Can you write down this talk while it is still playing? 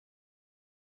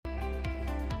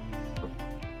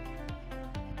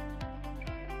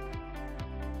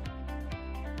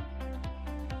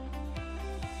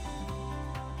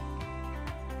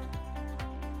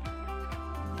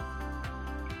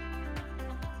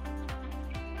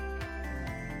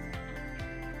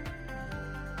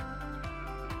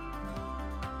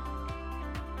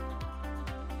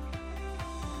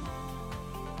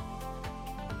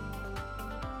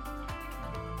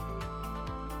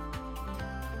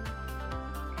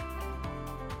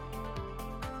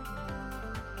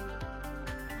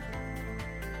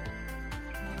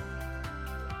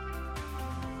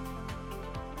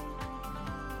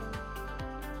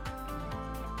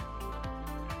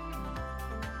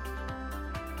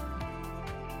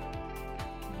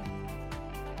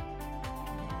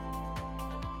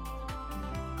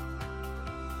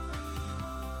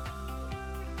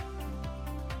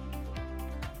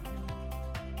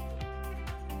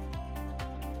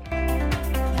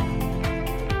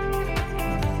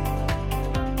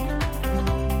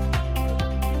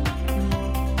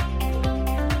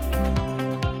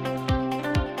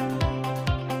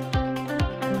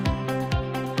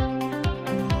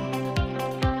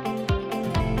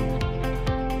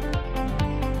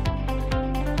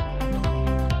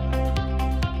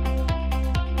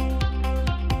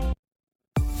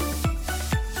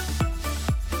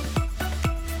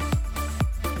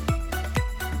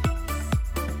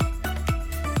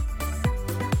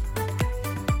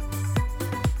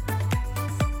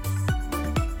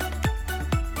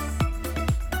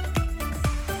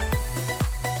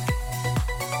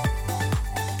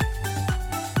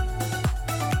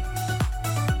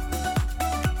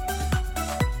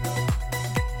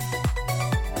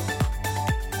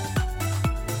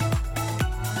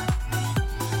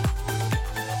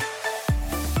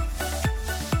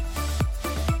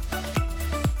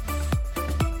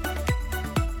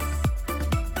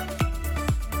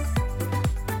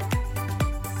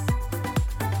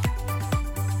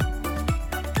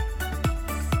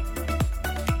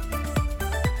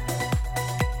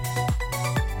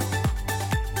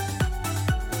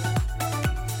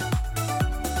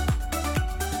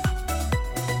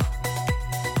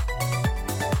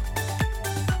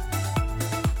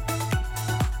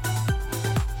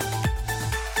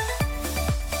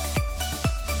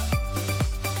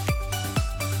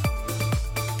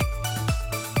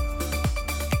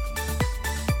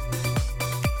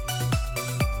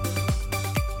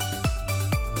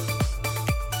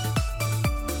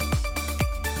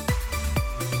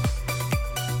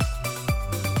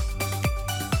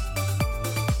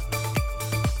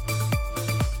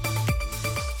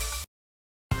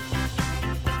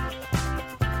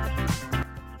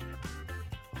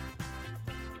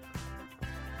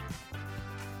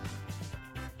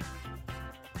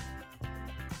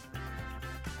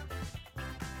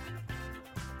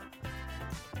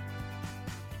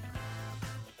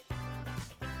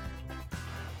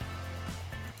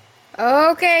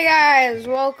Okay, guys,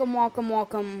 welcome.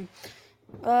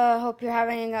 Hope you're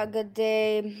having a good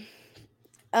day.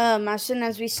 As soon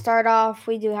as we start off,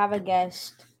 we do have a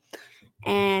guest,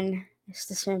 and it's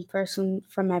the same person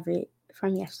from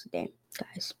yesterday,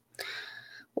 guys.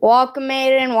 Welcome,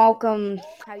 Aiden. Welcome.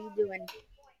 How you doing?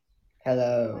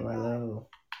 Hello.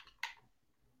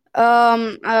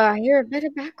 I hear a bit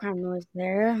of background noise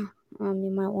there.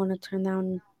 You might want to turn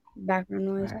down background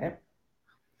All noise. right.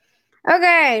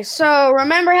 Okay, so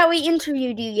remember how we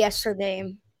interviewed you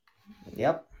yesterday?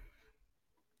 Yep.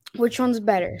 Which one's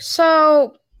better?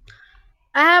 So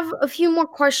I have a few more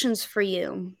questions for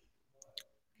you.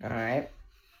 All right.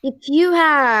 If you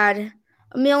had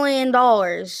 $1 million,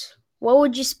 what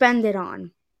would you spend it on?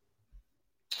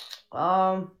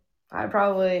 Um, I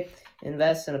probably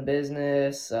invest in a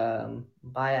business,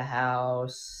 buy a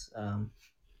house, or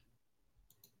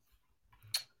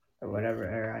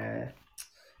whatever,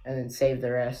 and then save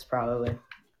the rest probably.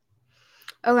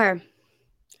 Okay.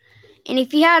 And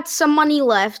if you had some money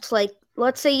left, like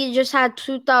let's say you just had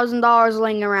 $2,000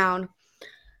 laying around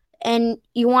and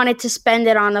you wanted to spend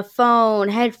it on a phone,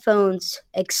 headphones,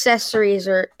 accessories,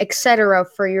 or etc.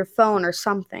 for your phone or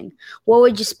something, what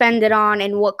would you spend it on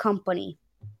and what company?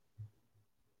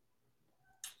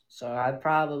 So I'd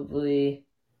probably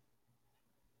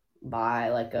buy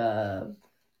like a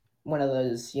one of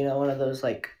those, one of those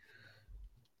like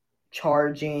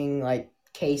charging like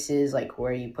cases, like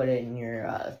where you put it in your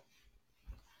Uh,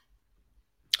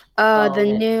 the phone.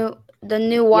 And new the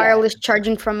new yeah, wireless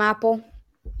charging from Apple.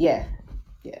 yeah,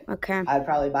 yeah. Okay. I'd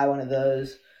probably buy one of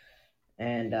those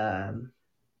and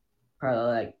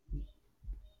probably like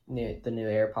the new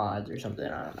AirPods or something.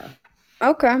 I don't know.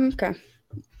 Okay.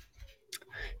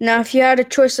 Now, if you had a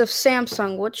choice of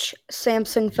Samsung, which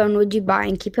Samsung phone would you buy?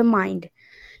 And keep in mind,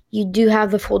 you do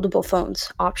have the foldable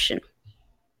phones option.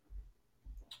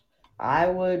 I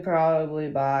would probably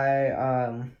buy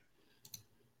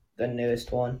the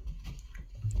newest one.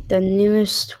 The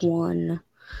newest one,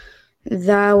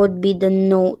 that would be the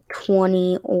Note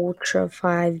 20 Ultra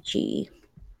 5G.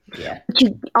 Yeah. But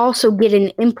you also get an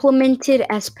implemented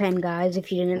S Pen, guys,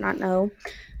 if you did not know.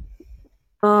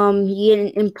 You get an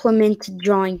implemented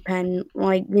drawing pen,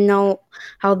 like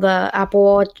how the Apple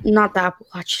Watch, not the Apple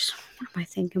Watches. What am I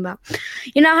thinking about?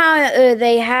 You know how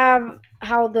they have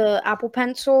how the Apple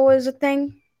Pencil is a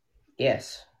thing.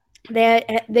 Yes.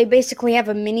 They basically have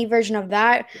a mini version of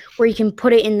that where you can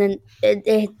put it in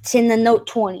it's in the Note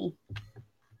 20.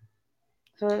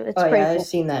 So it's Oh pretty yeah, I've cool.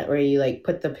 seen that where you like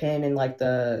put the pin in like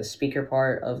the speaker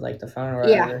part of like the phone or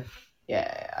Yeah, whatever.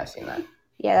 Yeah, I've seen that.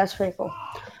 yeah, that's pretty cool.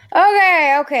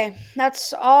 Okay.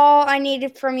 That's all I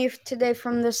needed from you today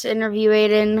from this interview,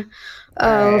 Aiden.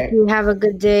 All Hope right. you have a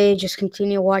good day. Just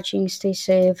continue watching, stay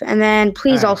safe, and then All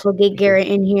please right. also get You too. Garrett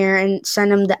in here and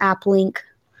send him the app link.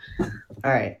 All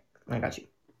right. I got you.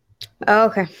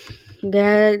 Okay,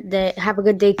 good day. Have a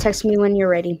good day. Text me when you're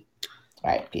ready.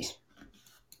 All right. Peace.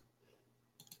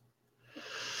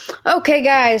 Okay,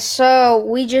 guys, so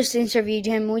we just interviewed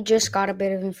him. We just got a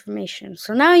bit of information.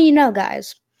 So now you know,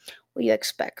 guys, what you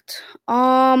expect.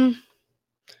 Another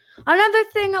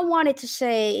thing I wanted to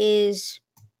say is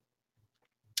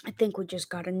I think we just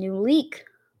got a new leak.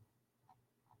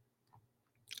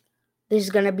 This is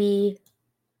going to be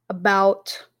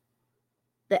about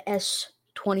the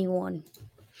S21.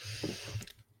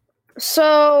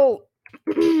 So,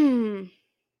 the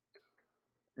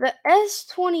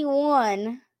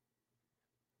S21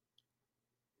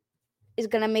 is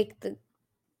going to make the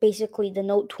basically the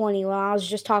Note 20. Well, I was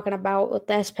just talking about with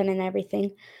the S Pen and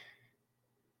everything.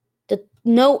 The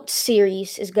Note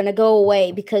series is going to go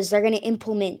away because they're going to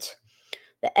implement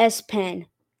the S Pen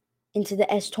into the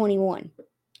S21.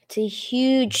 It's a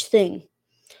huge thing.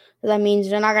 That means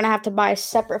they're not going to have to buy a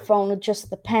separate phone with just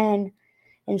the pen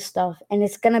and stuff. And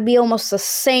it's going to be almost the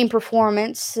same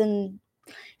performance. And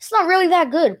it's not really that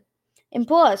good. And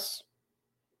plus,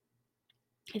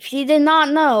 if you did not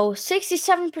know,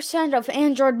 67% of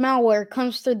Android malware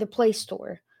comes through the Play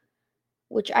Store,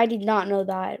 which I did not know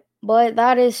that. But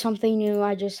that is something new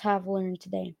I just have learned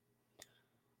today.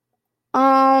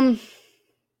 Um,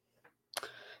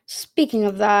 Speaking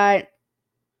of that,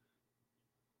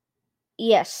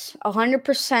 yes,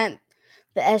 100%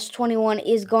 the S21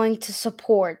 is going to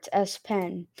support S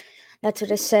Pen. That's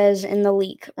what it says in the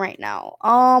leak right now.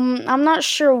 I'm not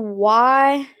sure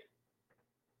why.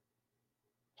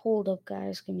 Hold up,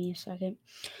 guys. Give me a second.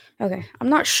 Okay, I'm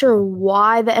not sure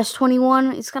why the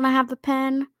S21 is gonna have the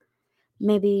pen.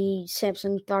 Maybe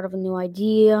Samsung thought of a new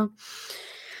idea.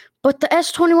 But the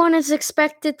S21 is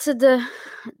expected to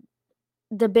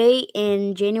debate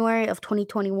in January of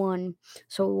 2021.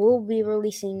 So we'll be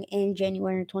releasing in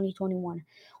January 2021,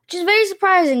 which is very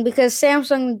surprising because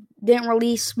Samsung didn't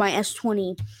release my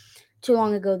S20 too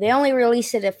long ago. They only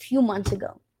released it a few months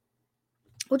ago,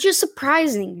 which is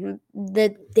surprising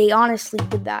that they honestly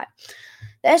did that.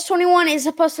 The S21 is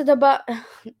supposed to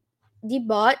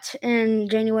debut in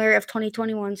January of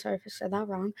 2021. Sorry if I said that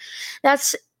wrong.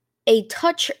 That's a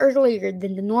touch earlier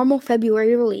than the normal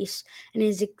February release and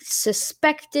is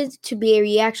suspected to be a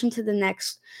reaction to the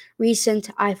next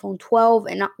recent iPhone 12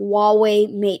 and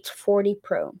Huawei Mate 40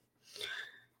 Pro.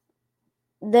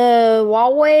 The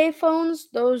Huawei phones,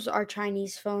 those are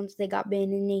Chinese phones. They got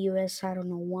banned in the US. I don't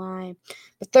know why,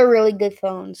 but they're really good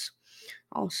phones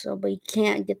also, but you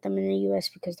can't get them in the US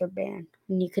because they're banned,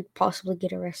 and you could possibly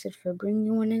get arrested for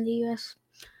bringing one in the US.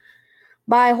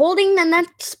 By holding the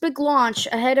next big launch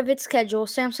ahead of its schedule,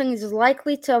 Samsung is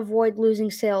likely to avoid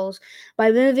losing sales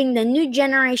by moving the new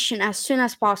generation as soon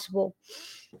as possible.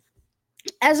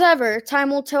 As ever,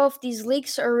 time will tell if these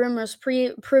leaks or rumors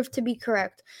prove to be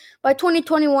correct. By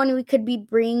 2021, we could be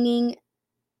bringing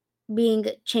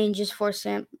changes for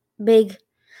big.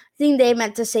 I think they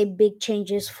meant to say big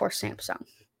changes for Samsung.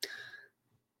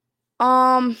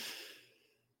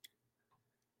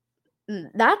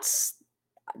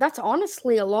 That's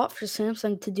honestly a lot for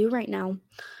Samsung to do right now.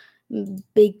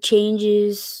 Big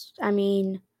changes. I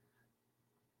mean,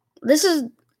 this is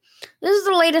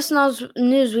the latest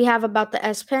news we have about the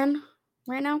S Pen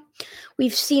right now.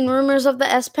 We've seen rumors of the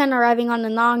S Pen arriving on the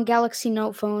non-Galaxy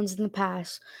Note phones in the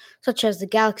past, such as the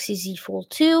Galaxy Z Fold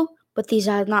 2, but these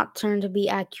have not turned to be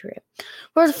accurate.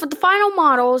 For the final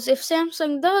models, if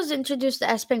Samsung does introduce the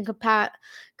S Pen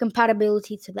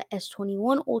compatibility to the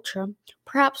S21 Ultra,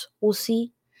 perhaps we'll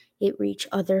see it reach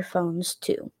other phones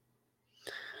too.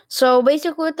 So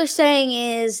basically what they're saying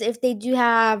is if they do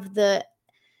have the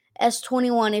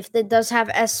S21, if it does have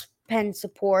S Pen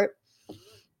support,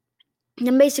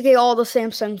 then basically all the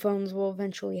Samsung phones will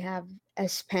eventually have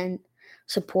S Pen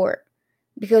support.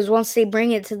 Because once they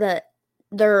bring it to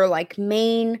their like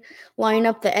main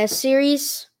lineup, the S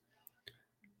series,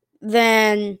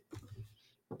 then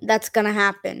that's gonna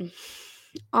happen.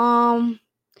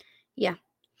 Yeah.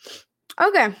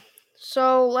 Okay.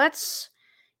 So let's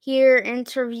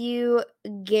interview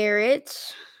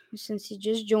Garrett since he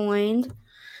just joined.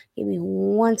 Give me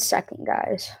 1 second,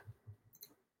 guys.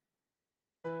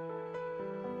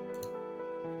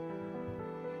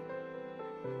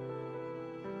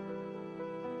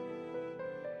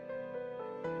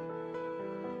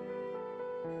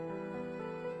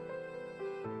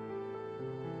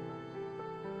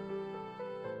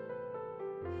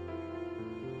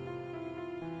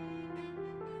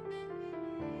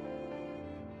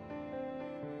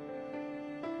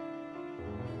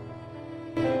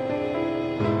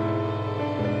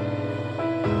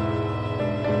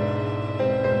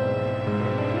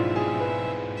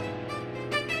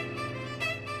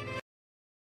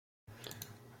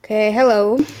 Okay,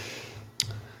 hello.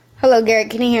 Hello, Garrett.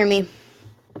 Can you hear me?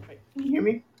 Can you hear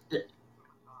me?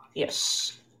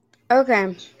 Yes.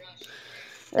 Okay.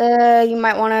 You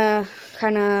might want to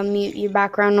kind of mute your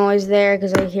background noise there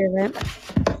because I hear that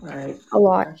All right. a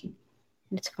lot.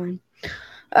 It's fine.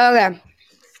 Okay.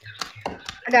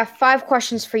 I got 5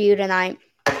 questions for you tonight.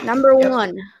 Number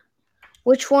 1.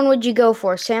 Which one would you go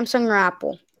for, Samsung or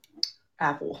Apple?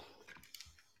 Apple.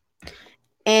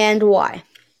 And why?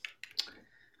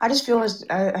 I just feel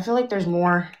I feel like there's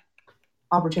more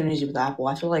opportunities with Apple.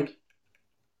 I feel like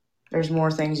there's more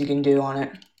things you can do on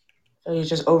it. So it's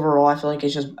just overall, I feel like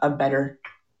it's just a better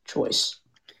choice.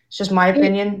 It's just my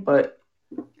opinion, but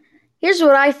here's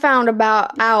what I found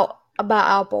about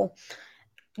Apple.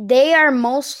 They are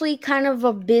mostly kind of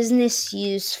a business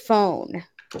use phone.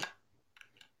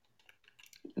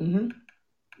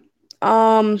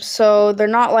 So they're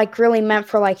not like really meant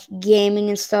for like gaming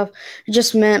and stuff. They're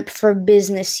just meant for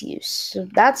business use. So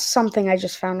that's something I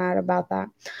just found out about that.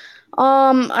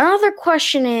 Another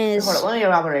question is. Hold on, let me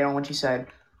elaborate on what you said.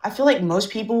 I feel like most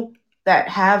people that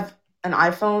have an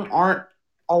iPhone aren't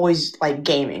always like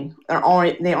gaming.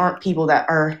 They aren't people that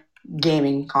are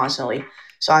gaming constantly.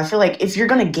 So I feel like if you're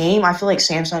gonna game, I feel like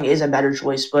Samsung is a better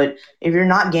choice. But if you're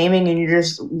not gaming and you're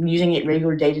just using it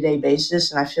regular day-to-day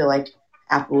basis, and I feel like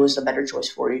Apple is a better choice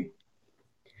for you.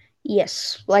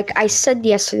 Yes, like I said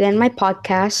yesterday in my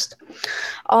podcast,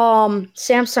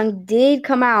 Samsung did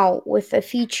come out with a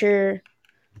feature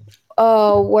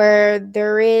where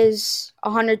there is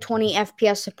 120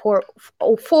 FPS support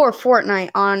for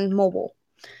Fortnite on mobile.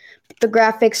 The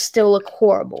graphics still look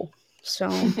horrible. So,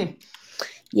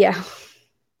 yeah.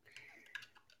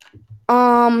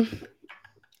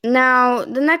 Now,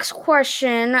 the next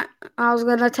question I was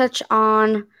gonna touch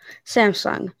on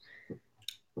Samsung.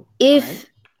 All right. If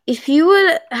if you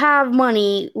would have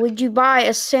money, would you buy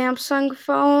a Samsung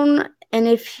phone? And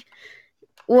if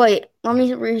wait, let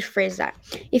me rephrase that.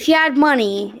 If you had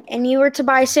money and you were to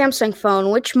buy a Samsung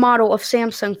phone, which model of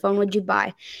Samsung phone would you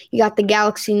buy? You got the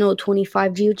Galaxy Note 20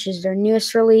 5G, which is their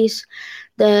newest release,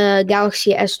 the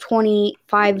Galaxy S20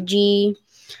 5G,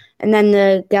 and then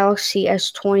the Galaxy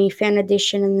S20 Fan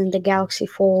Edition, and then the Galaxy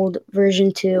Fold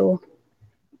version 2.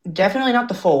 Definitely not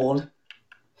the Fold.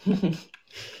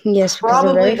 Yes, because they're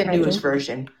Probably very the newest fragile.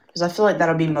 version because I feel like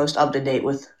that'll be most up to date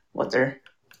with what they're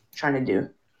trying to do.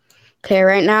 Okay,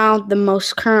 right now, the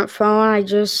most current phone I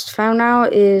just found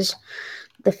out is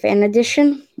the Fan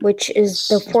Edition, which is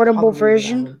the That's affordable probably what I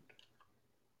version. would.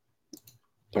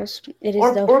 Yes, it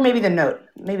is the Or maybe the Note.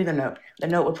 Maybe the Note. The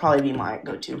Note would probably be my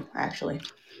go-to actually.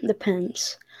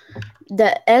 depends.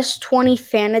 The S20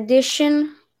 Fan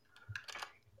Edition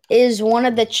is one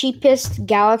of the cheapest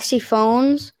Galaxy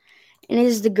phones and it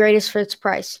is the greatest for its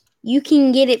price. You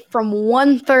can get it from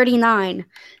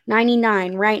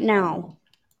 $139.99 right now. Oh,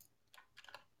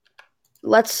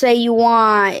 Let's say you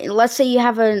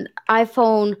have an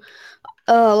iPhone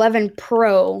 11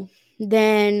 Pro,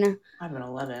 then I have an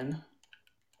 11.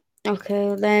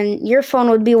 okay, then your phone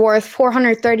would be worth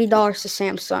 $430 to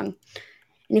Samsung.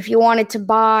 And if you wanted to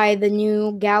buy the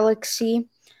new Galaxy,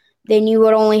 then you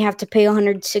would only have to pay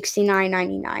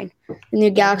 $169.99. The new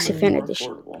Galaxy Definitely Fan more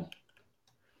Edition. affordable.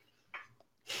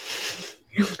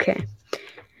 Okay.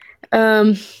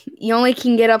 You only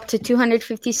can get up to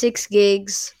 256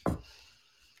 gigs.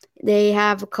 They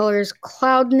have colors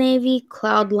Cloud Navy,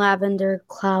 Cloud Lavender,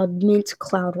 Cloud Mint,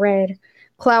 Cloud Red,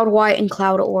 Cloud White, and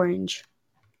Cloud Orange.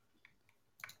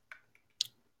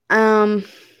 Um,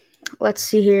 let's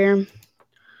see here.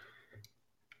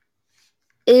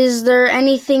 Is there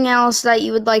anything else that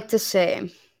you would like to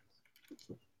say?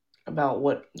 About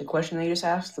what the question they just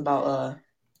asked about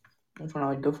which one I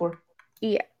would go for?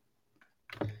 Yeah.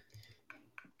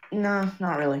 No,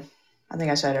 not really. I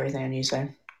think I said everything I need to say.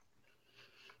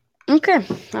 Okay.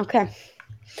 Okay.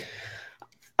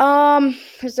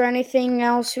 Is there anything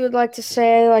else you would like to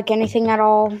say? Like anything at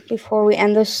all before we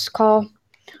end this call?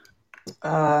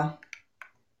 Uh,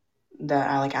 that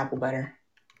I like Apple better.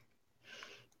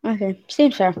 Okay,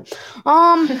 seems fair.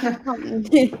 Um,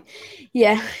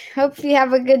 yeah. Hope you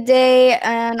have a good day,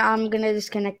 and I'm gonna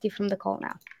disconnect you from the call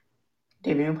now.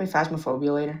 Dave, you wanna play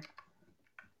Phasmophobia later?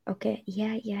 Okay.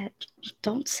 Yeah, yeah.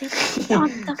 Don't say that.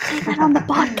 Don't say that on the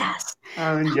podcast.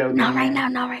 I'm No, joking, not right man. now.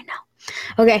 Not right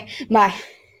now. Okay. Bye.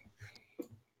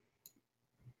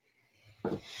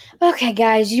 Okay,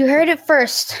 guys, you heard it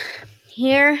first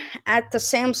here at the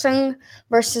Samsung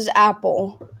versus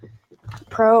Apple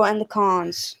pro and the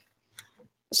cons.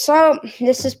 So,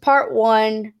 this is part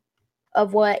one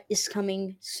of what is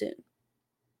coming soon.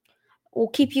 We'll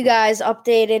keep you guys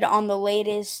updated on the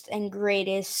latest and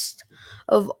greatest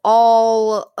of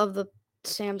all of the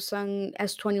Samsung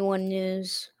S21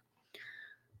 news.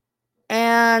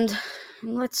 And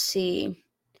let's see.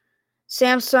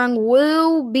 Samsung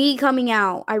will be coming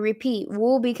out. I repeat,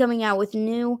 will be coming out with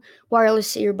new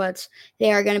wireless earbuds.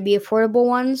 They are going to be affordable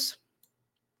ones.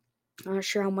 I'm not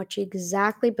sure how much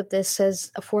exactly, but this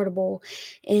says affordable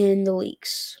in the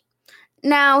leaks.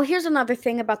 Now, here's another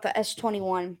thing about the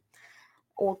S21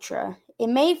 Ultra. It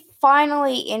may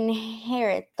finally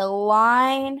inherit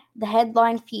the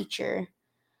headline feature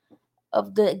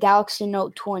of the Galaxy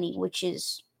Note 20, which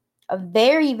is a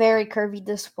very, very curvy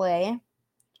display,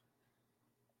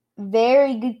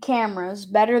 very good cameras,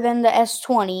 better than the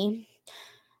S20.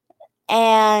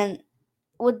 And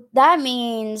what that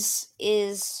means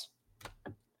is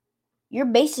you're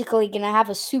basically going to have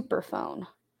a super phone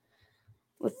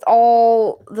with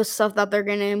all the stuff that they're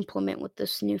going to implement with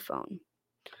this new phone.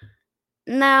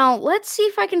 Now, let's see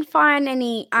if I can find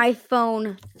any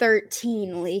iPhone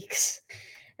 13 leaks.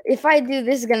 If I do,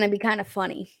 this is going to be kind of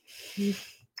funny.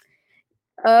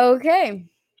 Okay.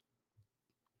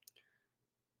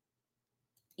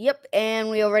 Yep, and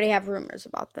we already have rumors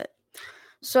about that.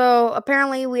 So,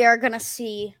 apparently, we are going to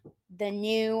see the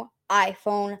new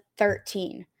iPhone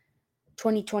 13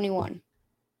 2021.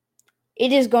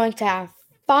 It is going to have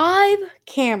 5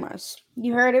 cameras.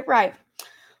 You heard it right.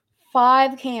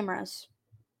 5 cameras.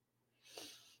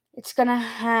 It's going to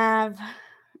have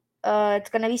it's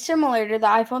going to be similar to the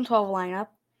iPhone 12 lineup.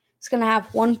 It's going to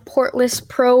have one portless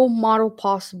Pro model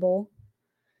possible.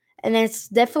 And then it's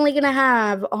definitely going to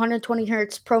have 120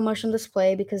 hertz ProMotion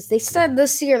display because they said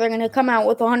this year they're going to come out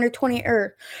with 120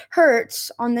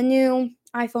 hertz on the new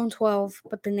iPhone 12,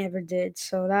 but they never did.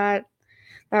 So that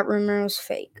rumor was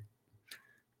fake.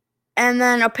 And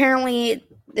then apparently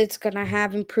it's going to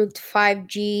have improved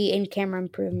 5G and camera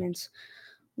improvements.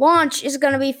 Launch is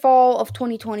going to be fall of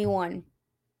 2021.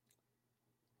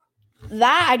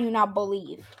 That I do not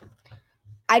believe.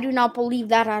 I do not believe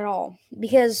that at all.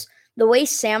 Because the way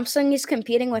Samsung is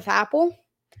competing with Apple,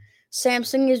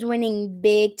 Samsung is winning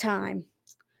big time.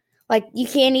 Like, you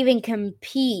can't even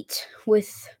compete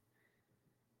with,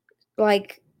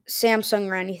 like, Samsung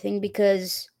or anything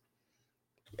because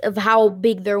of how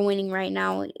big they're winning right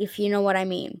now, if you know what I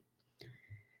mean.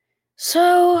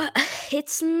 So,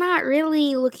 it's not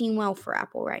really looking well for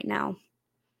Apple right now.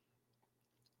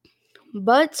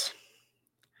 But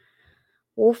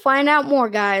we'll find out more,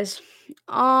 guys.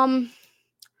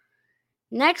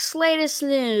 Next latest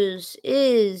news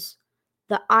is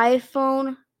the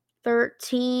iPhone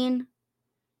 13.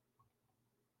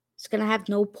 It's going to have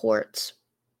no ports.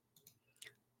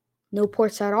 No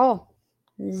ports at all.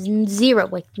 Zero,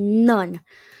 like none.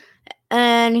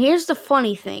 And here's the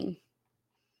funny thing.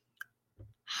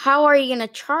 How are you going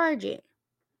to charge it?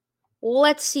 Well,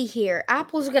 let's see here.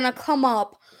 Apple's going to come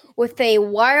up with a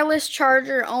wireless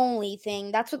charger only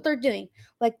thing. That's what they're doing.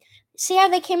 Like, see how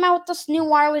they came out with this new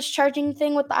wireless charging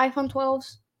thing with the iPhone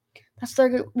 12s? That's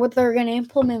what they're going to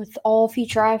implement with all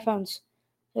future iPhones.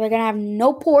 They're going to have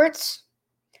no ports.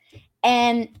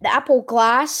 And the Apple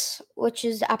Glass, which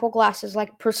is Apple glasses,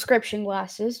 like prescription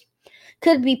glasses,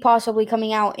 could be possibly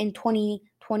coming out in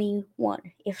 2021.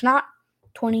 If not,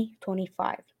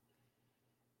 2025.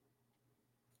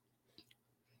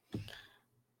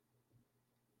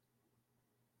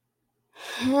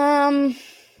 I'm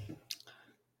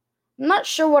not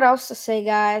sure what else to say,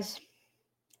 guys.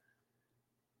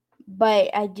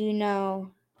 But I do know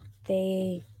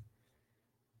they're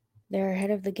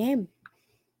ahead of the game.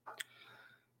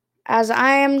 As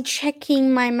I am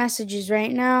checking my messages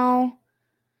right now,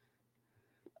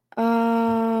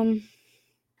 give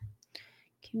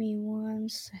me 1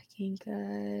 second,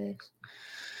 guys.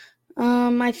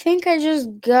 I think I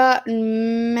just got a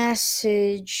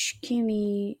message.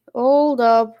 Hold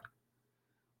up.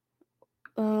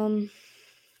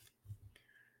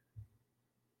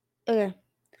 Okay.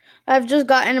 I've just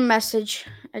gotten a message.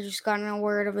 I just gotten a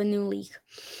word of a new leak.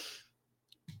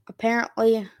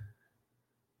 Apparently,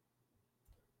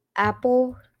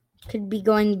 Apple could be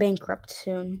going bankrupt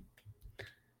soon.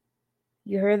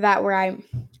 You heard that right.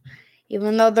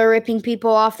 Even though they're ripping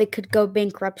people off, they could go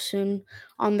bankrupt soon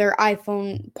on their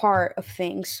iPhone part of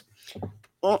things.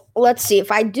 Well, let's see.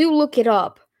 If I do look it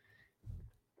up,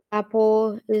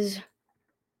 Apple is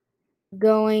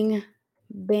going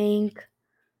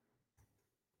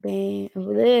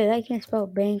I can't spell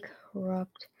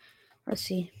bankrupt. Let's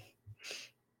see.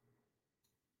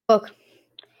 Look.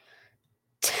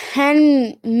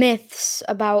 10 myths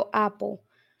about Apple.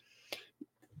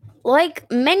 Like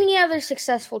many other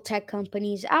successful tech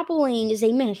companies, Apple Inc. is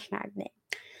a myth magnet.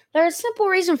 There's a simple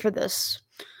reason for this.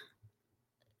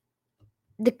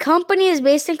 The company is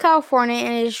based in California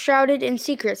and is shrouded in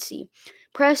secrecy.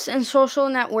 Press and social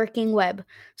networking web.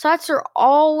 Sites are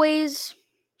always...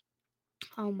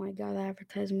 Oh my god,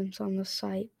 advertisements on the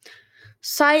site.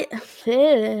 I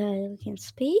can't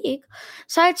speak.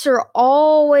 Sites are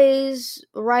always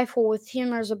rife with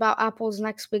rumors about Apple's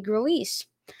next big release.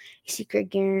 A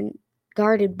secret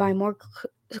guarded by more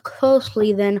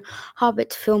closely than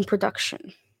Hobbit film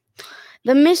production.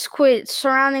 The misquit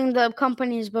surrounding the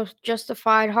company is both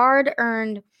justified,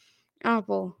 hard-earned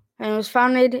Apple, and it was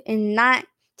founded in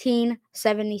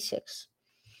 1976.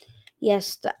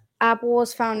 Yes, the Apple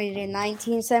was founded in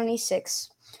 1976.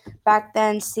 Back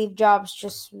then, Steve Jobs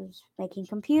just was making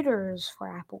computers for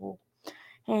Apple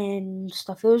and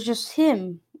stuff. It was just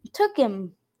him. It took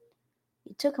him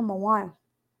a while.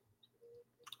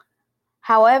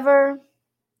 However,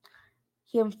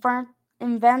 he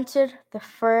invented the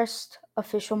first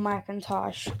official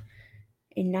Macintosh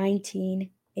in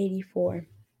 1984.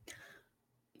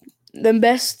 The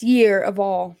best year of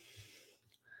all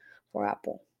for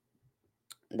Apple.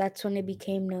 That's when it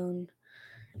became known.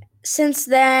 Since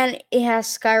then, it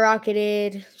has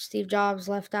skyrocketed. Steve Jobs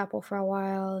left Apple for a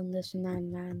while, and this and that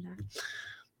and that and that.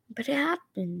 But it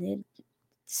happened.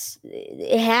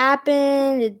 It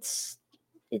happened. It's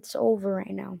over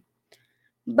right now.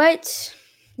 But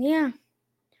yeah.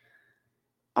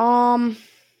 I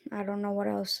don't know what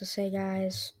else to say,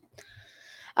 guys.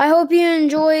 I hope you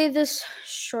enjoy this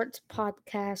short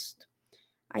podcast.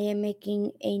 I am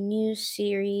making a new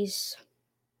series.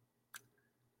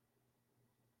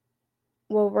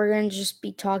 Well, we're going to just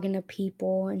be talking to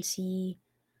people and see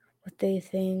what they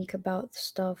think about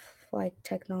stuff like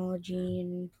technology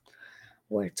and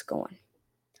where it's going.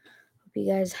 Hope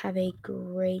you guys have a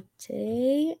great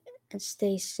day. and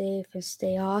stay safe and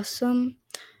stay awesome.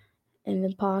 And the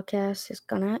podcast is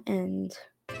gonna end.